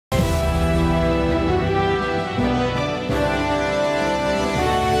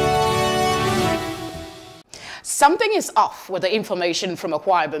Something is off with the information from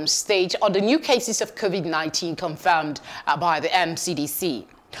Akwa Ibom State on the new cases of COVID-19 confirmed by the NCDC.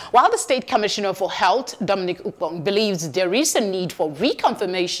 While the State Commissioner for Health, Dominic Ukpong, believes there is a need for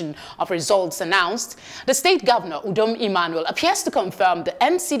reconfirmation of results announced, the State Governor, Udom Emmanuel, appears to confirm the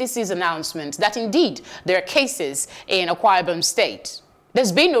NCDC's announcement that indeed there are cases in Akwa Ibom State.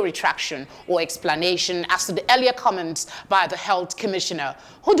 There's been no retraction or explanation as to the earlier comments by the Health Commissioner.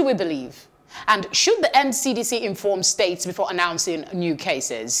 Who do we believe? And should the NCDC inform states before announcing new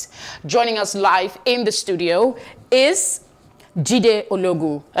cases? Joining us live in the studio is Jide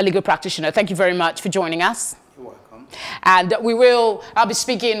Ologun, a legal practitioner. Thank you very much for joining us. You're welcome. And I'll be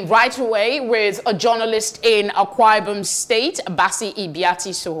speaking right away with a journalist in Akwa Ibom State, Bassey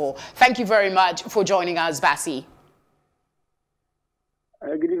Ibiatisuho. Thank you very much for joining us, Bassey.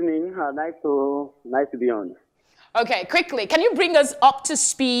 Good evening. Nice to be on. Okay, quickly, can you bring us up to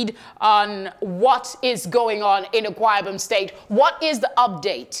speed on what is going on in Akwa Ibom State? What is the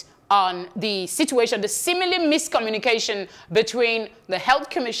update on the situation, the seemingly miscommunication between the Health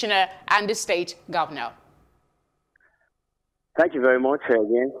Commissioner and the State Governor? Thank you very much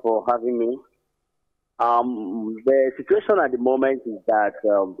again for having me. The situation at the moment is that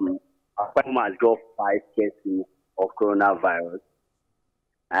Akwa Ibom has got 5 cases of coronavirus.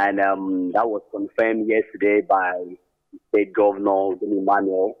 And that was confirmed yesterday by the State Governor,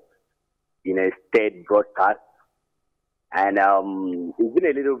 Emmanuel, in a state broadcast. And it's been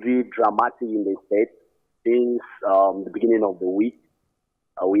a little bit dramatic in the state since the beginning of the week.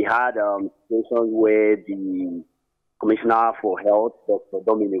 We had situations where the Commissioner for Health, Dr.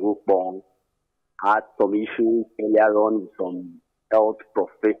 Dominic Ukpong, had some issues earlier on with some health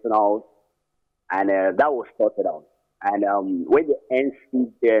professionals, and that was sorted out. And when the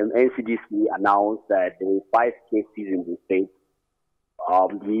NCDC announced that there were 5 cases in the state,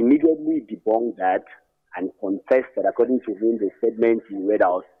 we immediately debunked that and contested, according to him, the statement he read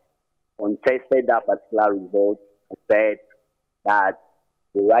out, contested that particular result and said that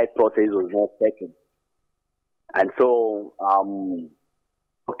the right process was not taken. And so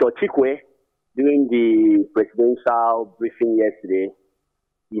Dr. Chikwe, during the presidential briefing yesterday,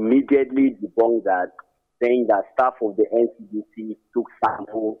 immediately debunked that, saying that staff of the NCDC took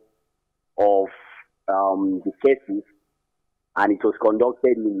samples of the cases, and it was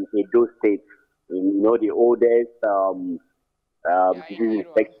conducted in Edo State, in the oldest disease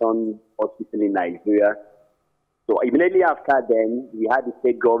inspection hospital in Nigeria. So immediately after then, we had the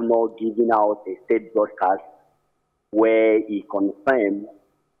state governor giving out a state broadcast where he confirmed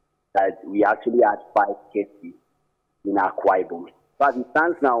that we actually had 5 cases in Akwa Ibom. So as it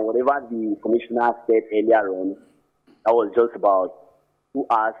stands now, whatever the commissioner said earlier on, that was just about 2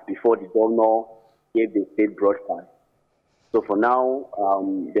 hours before the governor gave the state broadcast. So for now,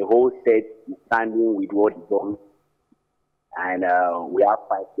 the whole state is standing with what is done, and we have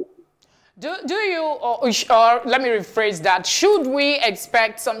 5 cases. Do you, or let me rephrase that, should we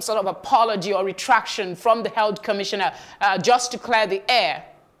expect some sort of apology or retraction from the Health Commissioner just to clear the air?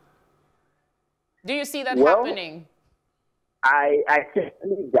 Do you see that happening? I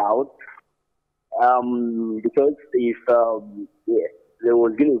certainly doubt, because if there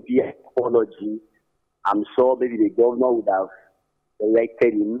was going to be an apology, I'm sure maybe the governor would have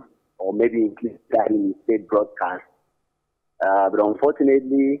elected him or maybe included that in the state broadcast. But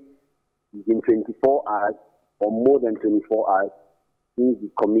unfortunately, it's been 24 hours or more than 24 hours since the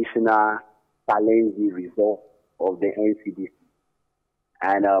commissioner challenged the result of the NCDC.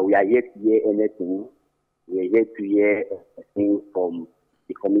 And we are yet to hear anything. We are yet to hear anything from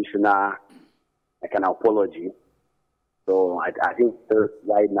the commissioner, like an apology. So I think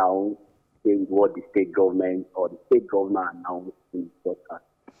right now, is what the state government or the state governor announced in the broadcast.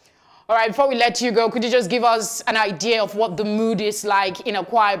 All right, before we let you go, could you just give us an idea of what the mood is like in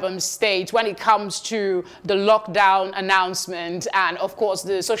Akwa Ibom State when it comes to the lockdown announcement and, of course,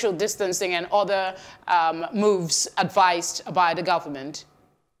 the social distancing and other moves advised by the government?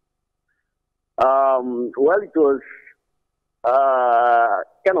 Well, it was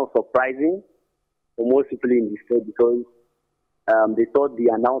kind of surprising for most people in the state because they thought the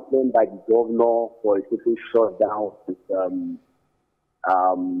announcement by the governor for a total shutdown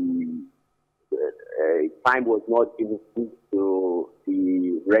time was not given to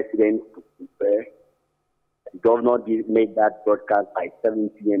the residents to prepare. The governor did make that broadcast by 7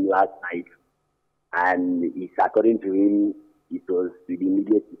 p.m. last night, and according to him, it was with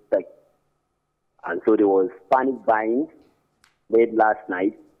immediate effect. And so there was panic buying made last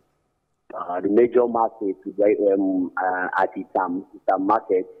night. The major market at Itam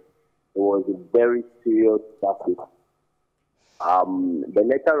market, there was a very serious traffic. But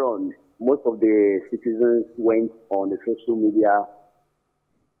later on, most of the citizens went on the social media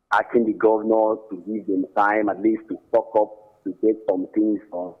asking the governor to give them time at least to stock up to get some things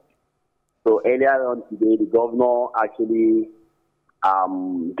on. So earlier on today, the governor actually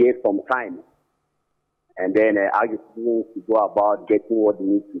gave some time and then asked the citizens to go about getting what they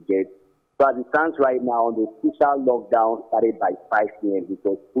need to get. So as it stands right now, the official lockdown started by 5 p.m. It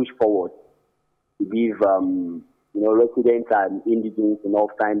was pushed forward to give residents and indigents enough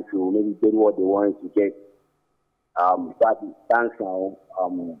time to maybe get what they wanted to get. But it stands now,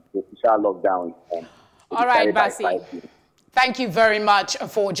 the official lockdown. All right, Bassey. Thank you very much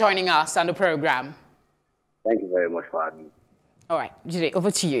for joining us on the program. Thank you very much for having me. All right, Jide,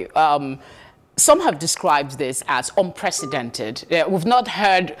 over to you. Some have described this as unprecedented. We've not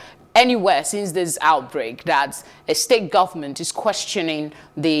heard anywhere since this outbreak that a state government is questioning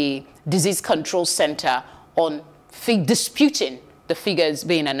the Disease Control Center on disputing the figures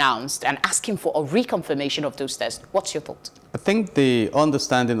being announced and asking for a reconfirmation of those tests. What's your thought? I think the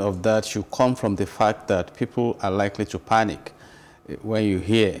understanding of that should come from the fact that people are likely to panic when you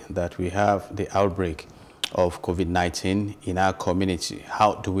hear that we have the outbreak of COVID-19 in our community.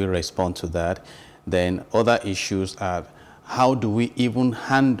 How do we respond to that? Then other issues are, how do we even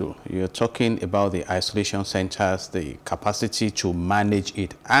handle? You're talking about the isolation centers, the capacity to manage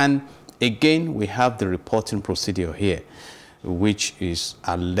it. And again, we have the reporting procedure here, which is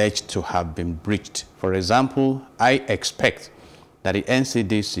alleged to have been breached. For example, I expect that the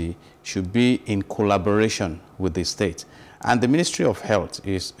NCDC should be in collaboration with the state. And the Ministry of Health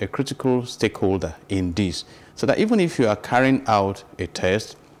is a critical stakeholder in this, so that even if you are carrying out a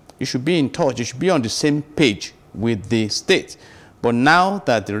test, you should be in touch, you should be on the same page with the state. But now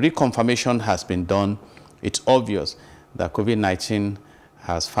that the reconfirmation has been done, it's obvious that COVID-19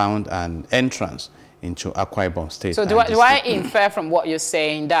 has found an entrance into Akwa Ibom State. So do I infer from what you're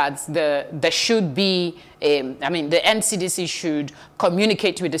saying that there should be, the NCDC should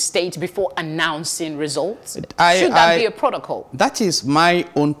communicate with the state before announcing results? Should that be a protocol? That is my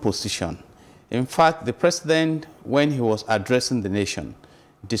own position. In fact, the president, when he was addressing the nation,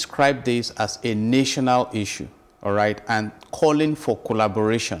 described this as a national issue, all right, and calling for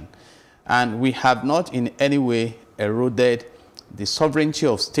collaboration. And we have not in any way eroded the sovereignty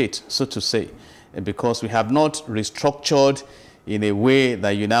of state, so to say, because we have not restructured in a way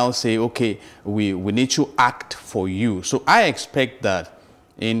that you now say, okay, we need to act for you. So I expect that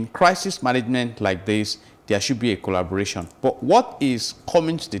in crisis management like this, there should be a collaboration. But what is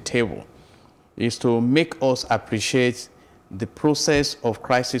coming to the table is to make us appreciate the process of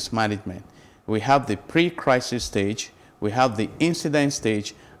crisis management. We have the pre-crisis stage, we have the incident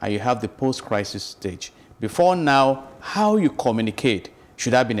stage, and you have the post-crisis stage. Before now, how you communicate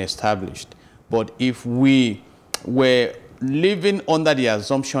should have been established. But if we were living under the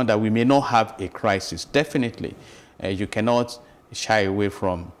assumption that we may not have a crisis, definitely you cannot shy away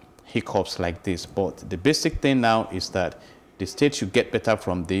from hiccups like this. But the basic thing now is that the state should get better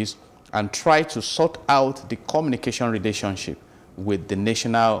from this and try to sort out the communication relationship with the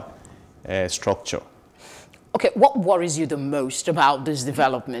national structure. Okay, what worries you the most about this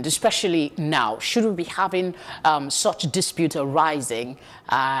development, especially now? Should we be having such dispute arising,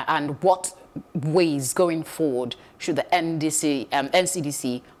 and what ways going forward should the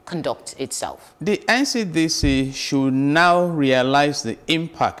NCDC conduct itself? The NCDC should now realize the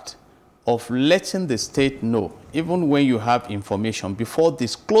impact of letting the state know, even when you have information, before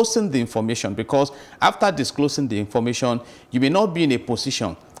disclosing the information, because after disclosing the information, you may not be in a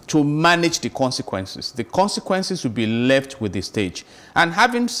position to manage the consequences. The consequences will be left with the state. And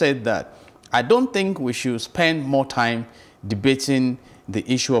having said that, I don't think we should spend more time debating the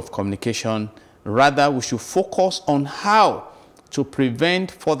issue of communication. Rather, we should focus on how to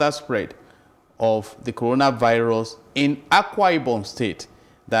prevent further spread of the coronavirus in Akwa Ibom State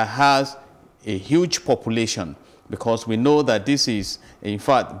that has a huge population, because we know that this is, in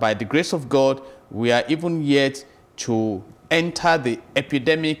fact, by the grace of God, we are even yet to enter the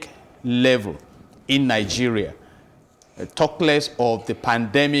epidemic level in Nigeria, talk less of the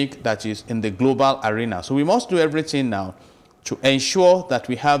pandemic that is in the global arena. So we must do everything now to ensure that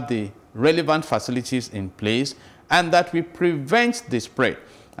we have the relevant facilities in place and that we prevent the spread.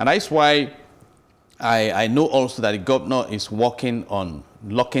 And that's why I know also that the governor is working on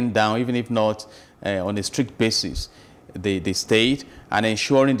locking down, even if not on a strict basis, the state, and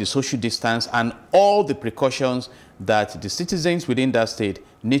ensuring the social distance and all the precautions that the citizens within that state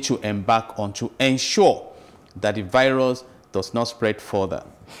need to embark on to ensure that the virus does not spread further.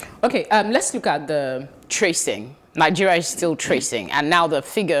 Okay, let's look at the tracing. Nigeria is still tracing, and now the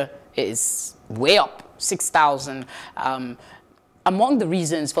figure is way up, 6,000. among the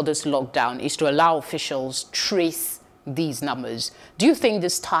reasons for this lockdown is to allow officials trace these numbers. Do you think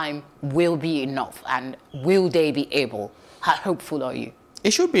this time will be enough, and will they be able? How hopeful are you?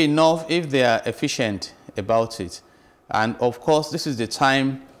 It should be enough if they are efficient about it. And of course, this is the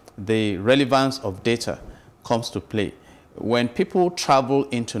time the relevance of data comes to play. When people travel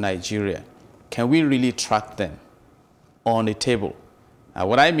into Nigeria, can we really track them on a table?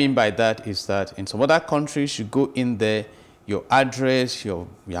 What I mean by that is that in some other countries, you go in there, your address, your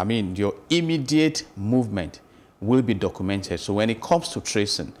immediate movement will be documented. So when it comes to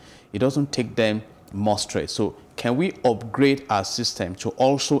tracing, it doesn't take them more stress. So can we upgrade our system to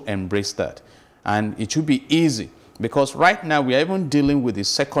also embrace that? And it should be easy, because right now we are even dealing with the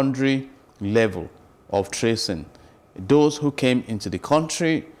secondary level of tracing. Those who came into the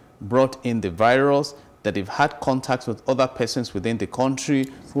country, brought in the virus, that they've had contacts with other persons within the country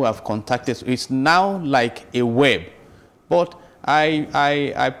who have contacted. So it's now like a web. But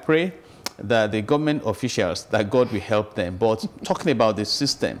I pray that the government officials, that God will help them. But talking about the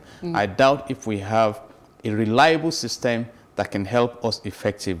system, I doubt if we have a reliable system that can help us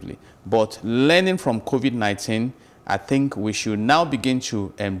effectively. But learning from COVID-19, I think we should now begin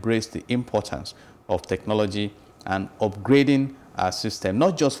to embrace the importance of technology and upgrading our system,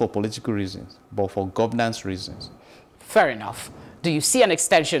 not just for political reasons, but for governance reasons. Fair enough. Do you see an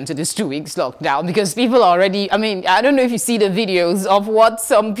extension to this 2 weeks lockdown? Because people are already, I don't know if you see the videos of what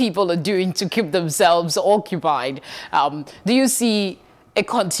some people are doing to keep themselves occupied. Do you see a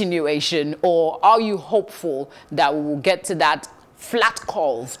continuation, or are you hopeful that we will get to that flat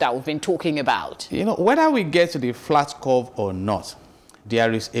curve that we've been talking about? You know, whether we get to the flat curve or not,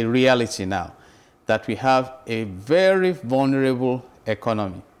 there is a reality now that we have a very vulnerable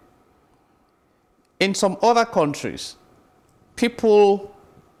economy. In some other countries, people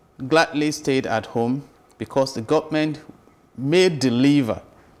gladly stayed at home because the government may deliver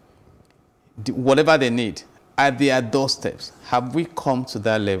whatever they need at their doorsteps. Have we come to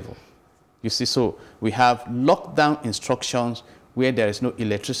that level? You see, so we have lockdown instructions where there is no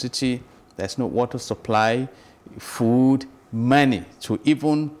electricity, there's no water supply, food, money to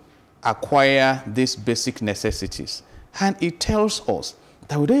even acquire these basic necessities. And it tells us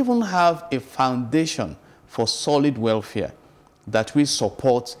that we don't even have a foundation for solid welfare, that we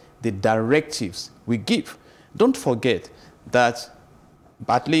support the directives we give. Don't forget that,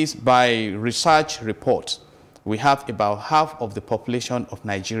 at least by research reports, we have about half of the population of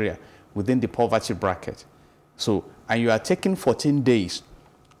Nigeria within the poverty bracket. So, and you are taking 14 days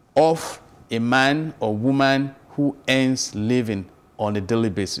off a man or woman who earns living on a daily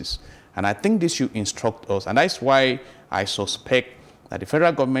basis. And I think this should instruct us. And that's why I suspect that the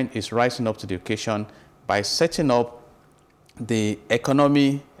federal government is rising up to the occasion by setting up the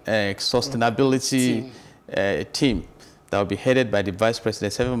economy sustainability team that will be headed by the Vice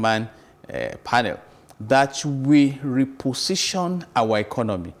President, 7-man panel, that we reposition our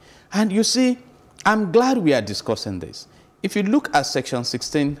economy. And you see, I'm glad we are discussing this. If you look at Section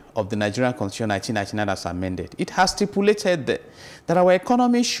 16 of the Nigerian Constitution 1999 as amended, it has stipulated that our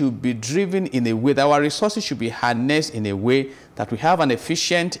economy should be driven in a way, that our resources should be harnessed in a way that we have an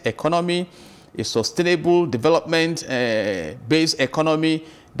efficient economy, a sustainable development-based economy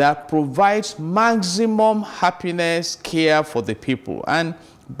that provides maximum happiness, care for the people, and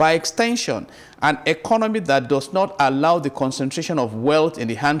by extension, an economy that does not allow the concentration of wealth in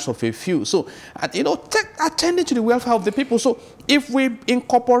the hands of a few. So, attending to the welfare of the people. So, if we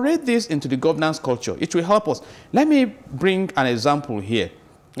incorporate this into the governance culture, it will help us. Let me bring an example here.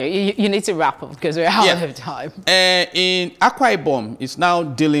 You need to wrap up because we're out of time. In Akwa Ibom, it's now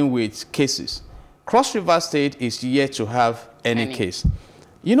dealing with cases. Cross River State is yet to have any case.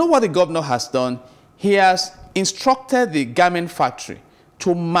 You know what the governor has done? He has instructed the garment factory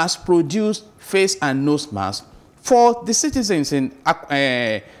to mass produce face and nose masks for the citizens in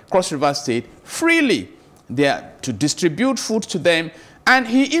Cross River State freely. They are to distribute food to them. And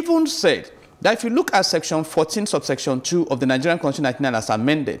he even said that if you look at Section 14, subsection 2 of the Nigerian Constitution 1999 as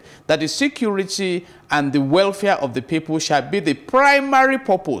amended, that the security and the welfare of the people shall be the primary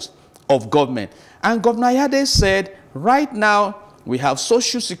purpose of government. And Governor Yade said, right now, we have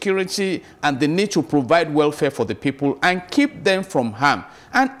social security and the need to provide welfare for the people and keep them from harm.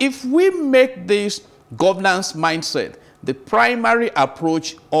 And if we make this governance mindset the primary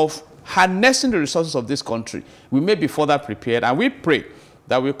approach of harnessing the resources of this country, we may be further prepared. And we pray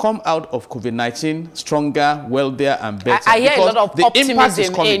that we come out of COVID-19 stronger, wealthier, and better. I hear a lot of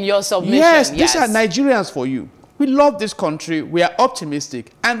optimism in your submission. Yes, these are Nigerians for you. We love this country. We are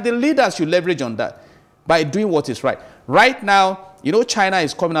optimistic. And the leaders should leverage on that by doing what is right. Right now, you know, China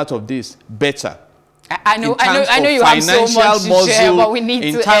is coming out of this better. I know you have so much to share, but we need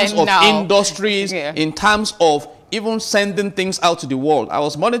in to terms end of now. industries, in terms of even sending things out to the world. I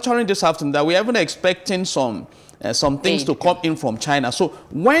was monitoring this afternoon that we're even expecting some things to come in from China. So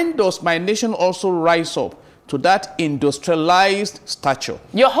when does my nation also rise up to that industrialized stature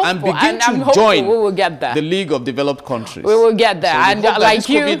and begin to join we will get there. The League of Developed Countries? We will get there. So and like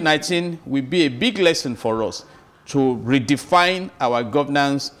COVID-19 will be a big lesson for us to redefine our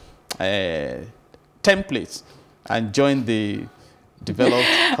governance templates and join the developed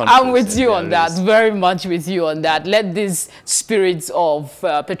countries. I'm with you on that, very much with you on that. Let these spirits of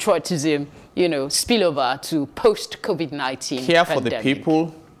patriotism, you know, spill over to post-COVID-19 Care for the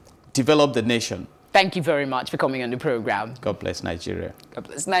people, develop the nation. Thank you very much for coming on the program. God bless Nigeria. God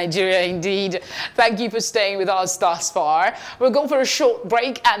bless Nigeria indeed. Thank you for staying with us thus far. We'll go for a short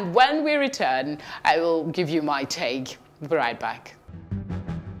break, and when we return, I will give you my take. We'll be right back.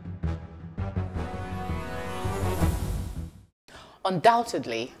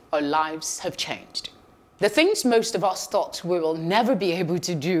 Undoubtedly, our lives have changed. The things most of us thought we will never be able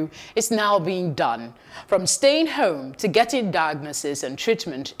to do is now being done, from staying home to getting diagnosis and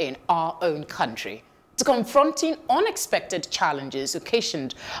treatment in our own country, to confronting unexpected challenges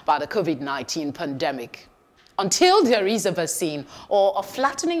occasioned by the COVID-19 pandemic. Until there is a vaccine or a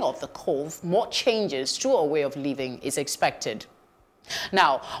flattening of the curve, more changes to our way of living is expected.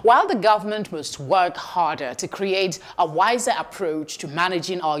 Now, while the government must work harder to create a wiser approach to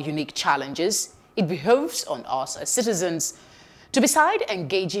managing our unique challenges, it behoves on us as citizens to, beside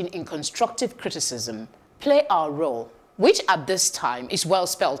engaging in constructive criticism, play our role, which at this time is well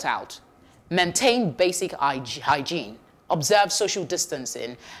spelled out. Maintain basic hygiene, observe social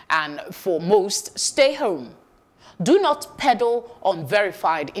distancing, and for most, stay home. Do not peddle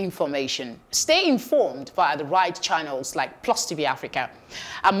unverified information. Stay informed via the right channels like Plus TV Africa.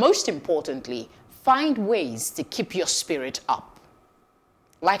 And most importantly, find ways to keep your spirit up.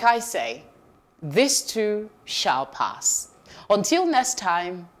 Like I say, this too shall pass. Until next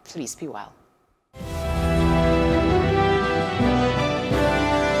time, please be well.